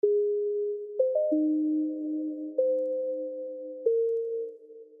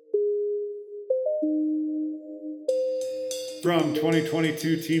From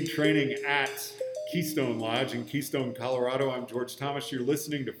 2022 team training at Keystone Lodge in Keystone, Colorado, I'm George Thomas. You're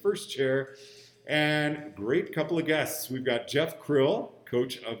listening to First Chair, and great couple of guests. We've got Jeff Krill,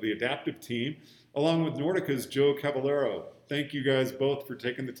 coach of the adaptive team, along with Nordica's Joe Cavallero. Thank you guys both for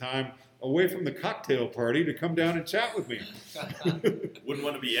taking the time away from the cocktail party to come down and chat with me. Wouldn't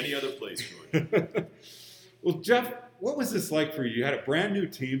want to be any other place, George. Well, Jeff, what was this like for you? You had a brand new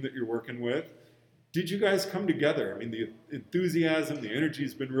team that you're working with. Did you guys come together? I mean, the enthusiasm, the energy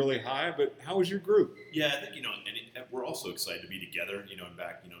has been really high, but how was your group? Yeah, I think, we're also excited to be together, and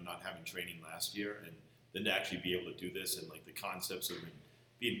back, not having training last year, and then to actually be able to do this, and like the concepts have been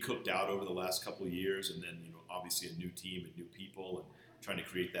being cooked out over the last couple of years, and then, obviously a new team and new people, and trying to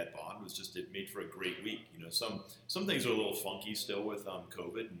create that bond was just, it made for a great week. Some things are a little funky still with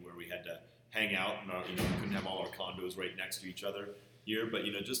COVID, and where we had to hang out, and we couldn't have all our condos right next to each other here, but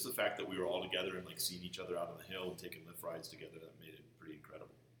just the fact that we were all together and like seeing each other out on the hill and taking lift rides together, that made it pretty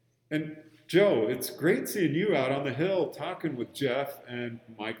incredible. And Joe, it's great seeing you out on the hill talking with Jeff and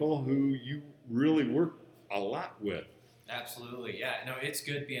Michael, who you really work a lot with. Absolutely, yeah. No, it's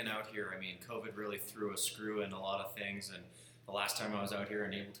good being out here. I mean, COVID really threw a screw in a lot of things, and the last time I was out here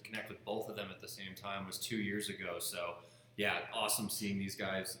and able to connect with both of them at the same time was 2 years ago. So, yeah, awesome seeing these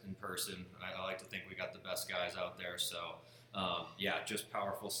guys in person. I like to think we got the best guys out there. So, yeah, just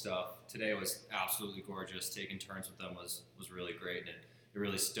powerful stuff. Today was absolutely gorgeous. Taking turns with them was really great, and it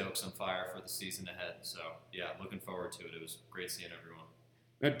really stokes on fire for the season ahead. So, yeah, looking forward to it. It was great seeing everyone.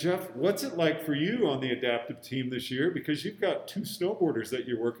 Now, Jeff, what's it like for you on the adaptive team this year? Because you've got two snowboarders that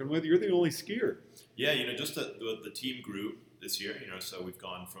you're working with. You're the only skier. Yeah, just the team group this year, so we've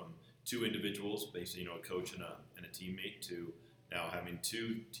gone from two individuals, basically, a coach and a teammate, to now having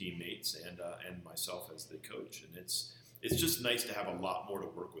two teammates and myself as the coach. And it's just nice to have a lot more to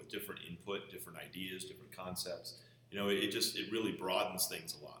work with, different input, different ideas, different concepts. It really broadens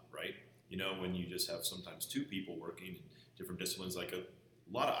things a lot, right? When you just have sometimes two people working in different disciplines, like a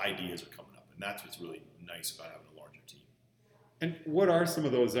lot of ideas are coming up, and that's what's really nice about having a larger team. And what are some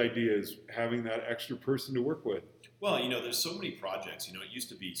of those ideas, having that extra person to work with? Well, there's so many projects. It used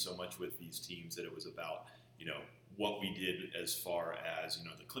to be so much with these teams that it was about, what we did as far as,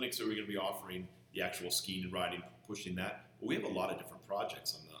 the clinics that we're going to be offering, the actual skiing and riding, pushing that. But we have a lot of different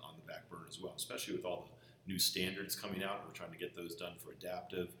projects on the back burner as well, especially with all the new standards coming out. We're trying to get those done for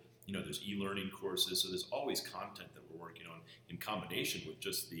adaptive. There's e-learning courses, so there's always content that we're working on in combination with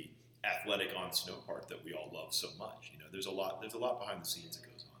just the athletic on snow part that we all love so much. There's a lot behind the scenes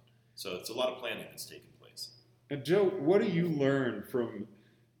that goes on. So it's a lot of planning that's taking place. And Joe, what do you learn from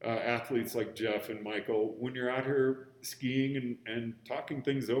athletes like Jeff and Michael when you're out here skiing and talking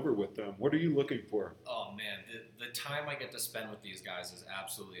things over with them? What are you looking for? Oh man, the time I get to spend with these guys is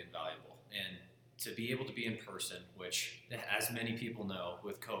absolutely invaluable. And to be able to be in person, which, as many people know,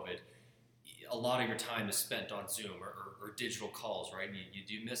 with COVID, a lot of your time is spent on Zoom or digital calls, right? And you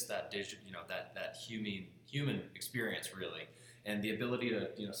do miss that that human experience, really. And the ability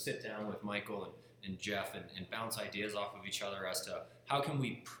to sit down with Michael and Jeff and bounce ideas off of each other as to how can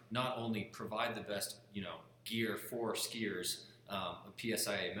we not only provide the best gear for skiers,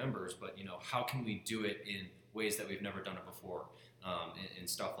 PSIA members, but how can we do it in ways that we've never done it before, and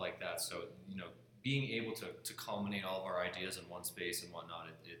stuff like that. So being able to culminate all of our ideas in one space and whatnot,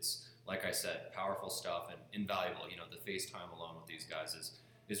 it's like I said, powerful stuff and invaluable. The FaceTime alone with these guys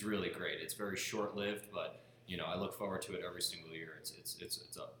is really great. It's very short-lived, but I look forward to it every single year. It's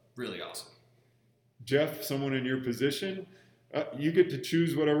really awesome. Jeff, someone in your position, you get to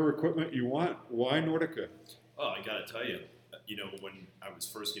choose whatever equipment you want. Why Nordica? Oh, I got to tell you, when I was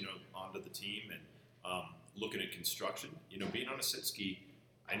first, onto the team and looking at construction, being on a sit ski,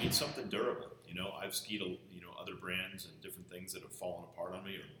 I need something durable. I've skied, other brands and different things that have fallen apart on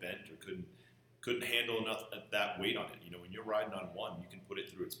me or bent or couldn't handle enough of that weight on it. When you're riding on one, you can put it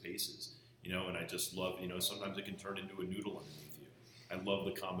through its paces. And I just love, sometimes it can turn into a noodle underneath you. I love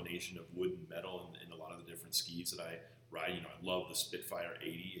the combination of wood and metal in a lot of the different skis that I ride. I love the Spitfire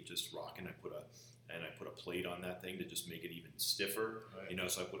 80. It's just rocking. I put a plate on that thing to just make it even stiffer.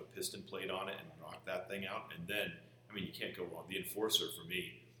 Right. So I put a piston plate on it and rock that thing out. And then, you can't go wrong. The Enforcer for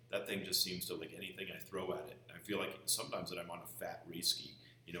me, that thing just seems to, like anything I throw at it, I feel like sometimes that I'm on a fat race ski.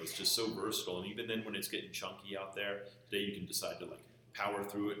 It's just so versatile. And even then when it's getting chunky out there, today you can decide to power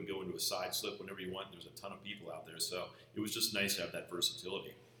through it and go into a side slip whenever you want. There's a ton of people out there. So it was just nice to have that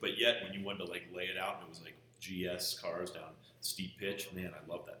versatility. But yet when you wanted to lay it out and it was GS cars down steep pitch, man,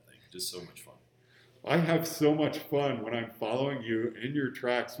 I love that thing. Just so much fun. I have so much fun when I'm following you in your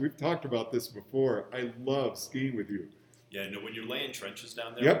tracks. We've talked about this before. I love skiing with you. Yeah, no, when you're laying trenches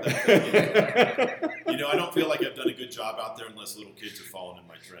down there, Yep. I don't feel like I've done a good job out there unless little kids are falling in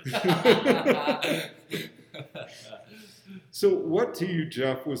my trench. So what to you,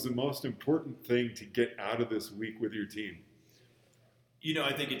 Jeff, was the most important thing to get out of this week with your team?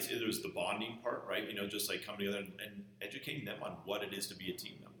 I think there's the bonding part, right? Just like coming together and educating them on what it is to be a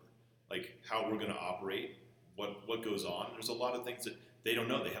team member, like how we're going to operate, what goes on. There's a lot of things that they don't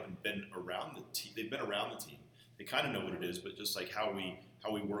know. They haven't been around the team. They've been around the team. They kind of know what it is, but just like how we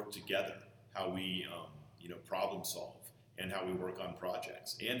work together, how we problem solve, and how we work on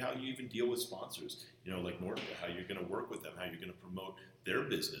projects, and how you even deal with sponsors. Like Nordica, how you're going to work with them, how you're going to promote their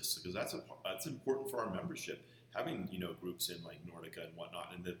business, because that's important for our membership. Having groups in like Nordica and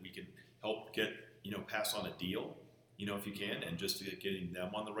whatnot, and that we can help get pass on a deal, if you can, and just getting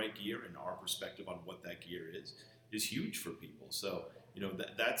them on the right gear and our perspective on what that gear is huge for people. So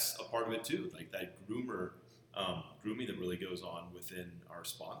that's a part of it too, like that grooming that really goes on within our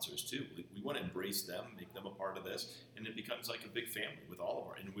sponsors too. We want to embrace them, make them a part of this, and it becomes like a big family with all of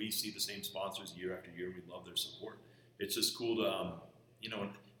our. And we see the same sponsors year after year. We love their support. It's just cool to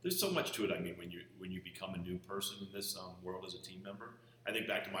there's so much to it. I mean, when you become a new person in this world as a team member, I think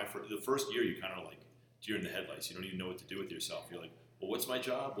back to the first year, you kind of like deer in the headlights. You don't even know what to do with yourself. You're like, well, what's my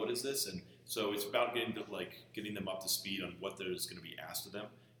job? What is this? And so it's about getting them up to speed on what there's going to be asked of them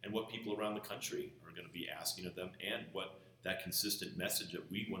and what people around the country are going to be asking of them, and what that consistent message that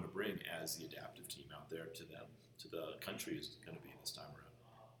we want to bring as the adaptive team out there to the country is going to be this time around.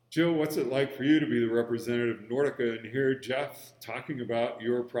 Joe, what's it like for you to be the representative of Nordica and hear Jeff talking about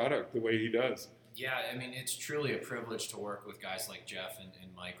your product the way he does? Yeah, I mean, it's truly a privilege to work with guys like Jeff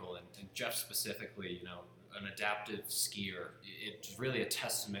and Michael, and Jeff specifically, an adaptive skier. It's really a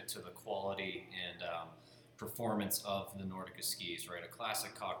testament to the quality and performance of the Nordica skis, right? A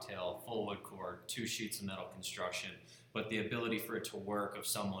classic cocktail, full wood core, 2 sheets of metal construction, but the ability for it to work of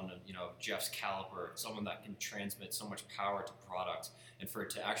someone, of Jeff's caliber, someone that can transmit so much power to product, and for it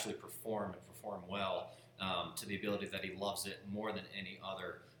to actually perform well, to the ability that he loves it more than any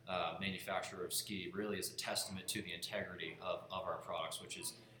other manufacturer of ski, really is a testament to the integrity of our products, which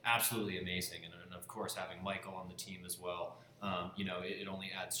is absolutely amazing. And of course, having Michael on the team as well, it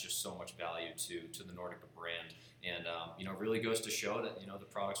only adds just so much value to the Nordica brand. And, really goes to show that, the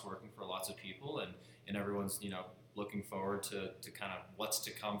product's working for lots of people, and everyone's, looking forward to kind of what's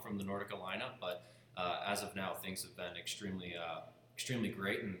to come from the Nordica lineup. But as of now, things have been extremely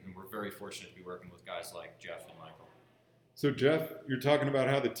great, and we're very fortunate to be working with guys like Jeff and Michael. So Jeff, you're talking about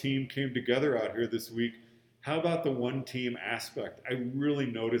how the team came together out here this week. How about the one team aspect? I really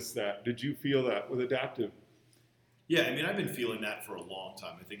noticed that. Did you feel that with Adaptive? Yeah, I mean, I've been feeling that for a long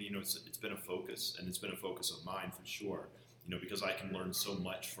time. I think, it's been a focus, and it's been a focus of mine for sure, because I can learn so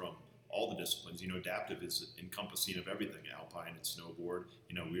much from all the disciplines. Adaptive is encompassing of everything, alpine and snowboard.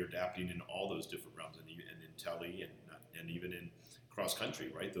 We're adapting in all those different realms, and in tele and even in cross country,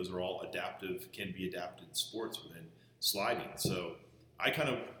 right? Those are all can be adapted sports within sliding. So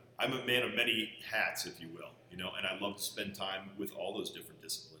I'm a man of many hats, if you will, and I love to spend time with all those different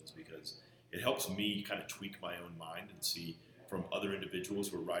disciplines, because it helps me kind of tweak my own mind and see from other individuals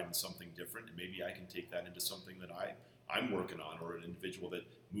who are riding something different, and maybe I can take that into something that I'm working on, or an individual that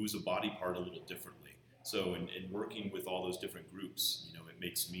moves a body part a little differently. So in working with all those different groups, it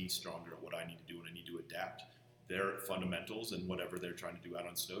makes me stronger at what I need to do, and I need to adapt their fundamentals and whatever they're trying to do out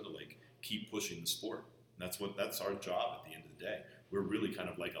on snow to keep pushing the sport. And that's our job at the end of the day. We're really kind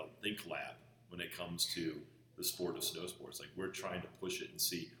of like a think lab when it comes to the sport of snow sports. Like, we're trying to push it and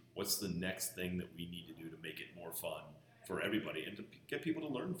see what's the next thing that we need to do to make it more fun for everybody, and to get people to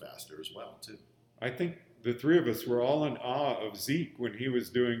learn faster as well too. I think the three of us were all in awe of Zeke when he was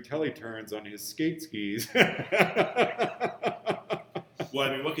doing teleturns on his skate skis. Well,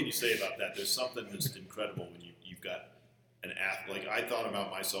 I mean, what can you say about that? There's something that's incredible when you've got an athlete. Like, I thought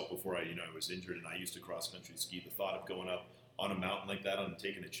about myself before I was injured, and I used to cross country ski. The thought of going up on a mountain like that and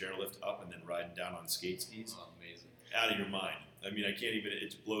taking a chairlift up and then riding down on skate skis, Amazing. Out of your mind. I mean, I can't even,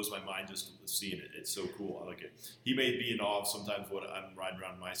 it blows my mind just seeing it. It's so cool. I like it. He may be in awe of sometimes what I'm riding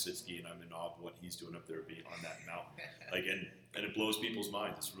around my sit ski, and I'm in awe of what he's doing up there being on that mountain. And it blows people's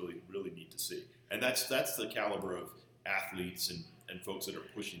minds. It's really, really neat to see. And that's the caliber of athletes and folks that are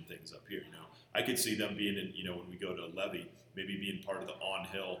pushing things up here. I could see them being in, when we go to Levy, maybe being part of the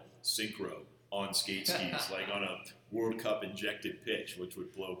on-hill synchro on skate skis, like on a World Cup injected pitch, which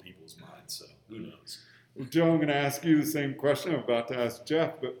would blow people's minds. So who knows? Well, Joe, I'm going to ask you the same question I'm about to ask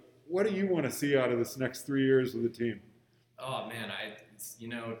Jeff, but what do you want to see out of this next 3 years with the team? Oh, man,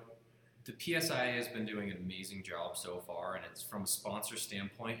 the PSIA has been doing an amazing job so far, and it's from a sponsor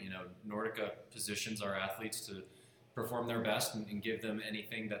standpoint. Nordica positions our athletes to perform their best and give them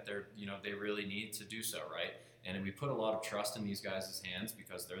anything that they really need to do so, right? And we put a lot of trust in these guys' hands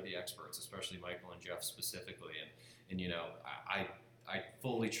because they're the experts, especially Michael and Jeff specifically. And I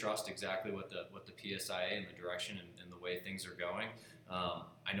fully trust exactly what the PSIA and the direction and the way things are going.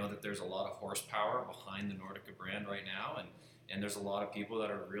 I know that there's a lot of horsepower behind the Nordica brand right now, and there's a lot of people that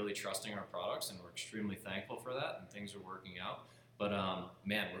are really trusting our products, and we're extremely thankful for that, and things are working out. But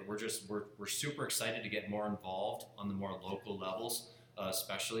man, we're super excited to get more involved on the more local levels,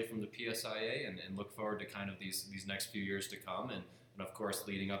 especially from the PSIA, and look forward to kind of these next few years to come, and of course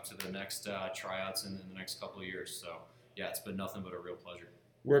leading up to the next tryouts in the next couple of years. So yeah, it's been nothing but a real pleasure.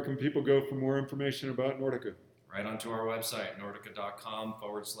 Where can people go for more information about Nordica? Right onto our website,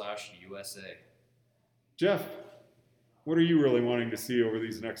 nordica.com/USA. Jeff, what are you really wanting to see over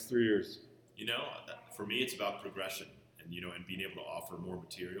these next 3 years? For me, it's about progression and being able to offer more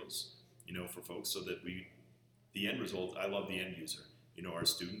materials, for folks so that the end result, I love the end user, our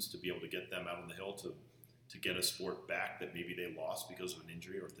students, to be able to get them out on the hill to get a sport back that maybe they lost because of an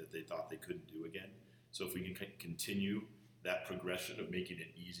injury or that they thought they couldn't do again. So if we can continue that progression of making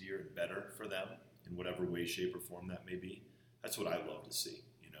it easier and better for them in whatever way, shape, or form that may be, that's what I love to see.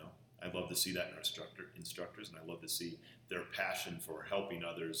 I love to see that in our instructors, and I love to see their passion for helping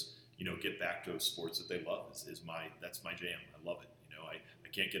others, get back to sports that they love. That's my jam. I love it. I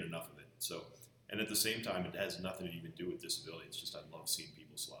can't get enough of it. So, and at the same time, it has nothing to even do with disability. It's just I love seeing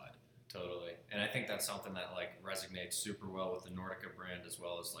people slide. Totally. And I think that's something that resonates super well with the Nordica brand, as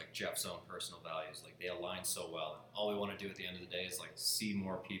well as Jeff's own personal values. They align so well. All we want to do at the end of the day is see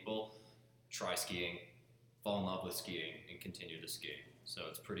more people try skiing, fall in love with skiing, and continue to ski. So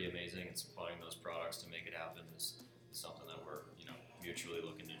it's pretty amazing, and supplying those products to make it happen is something that we're mutually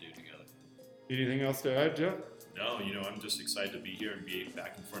looking to do together. Anything else to add, Jeff? No, I'm just excited to be here and be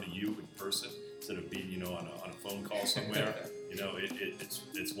back in front of you in person instead of being on a phone call somewhere.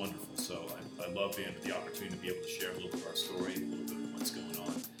 It's wonderful. So I love the opportunity to be able to share a little bit of our story, a little bit of what's going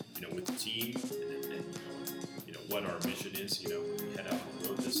on, with the team, and what our mission is. When we head out on the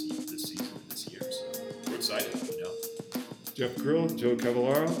road this season and this year. So we're excited. Jeff Krill, Joe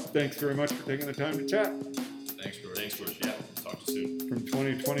Cavallaro, thanks very much for taking the time to chat. Thanks, George. Yeah, talk to you soon. From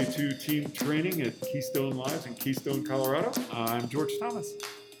 2022 team training at Keystone Lodge in Keystone, Colorado, I'm George Thomas.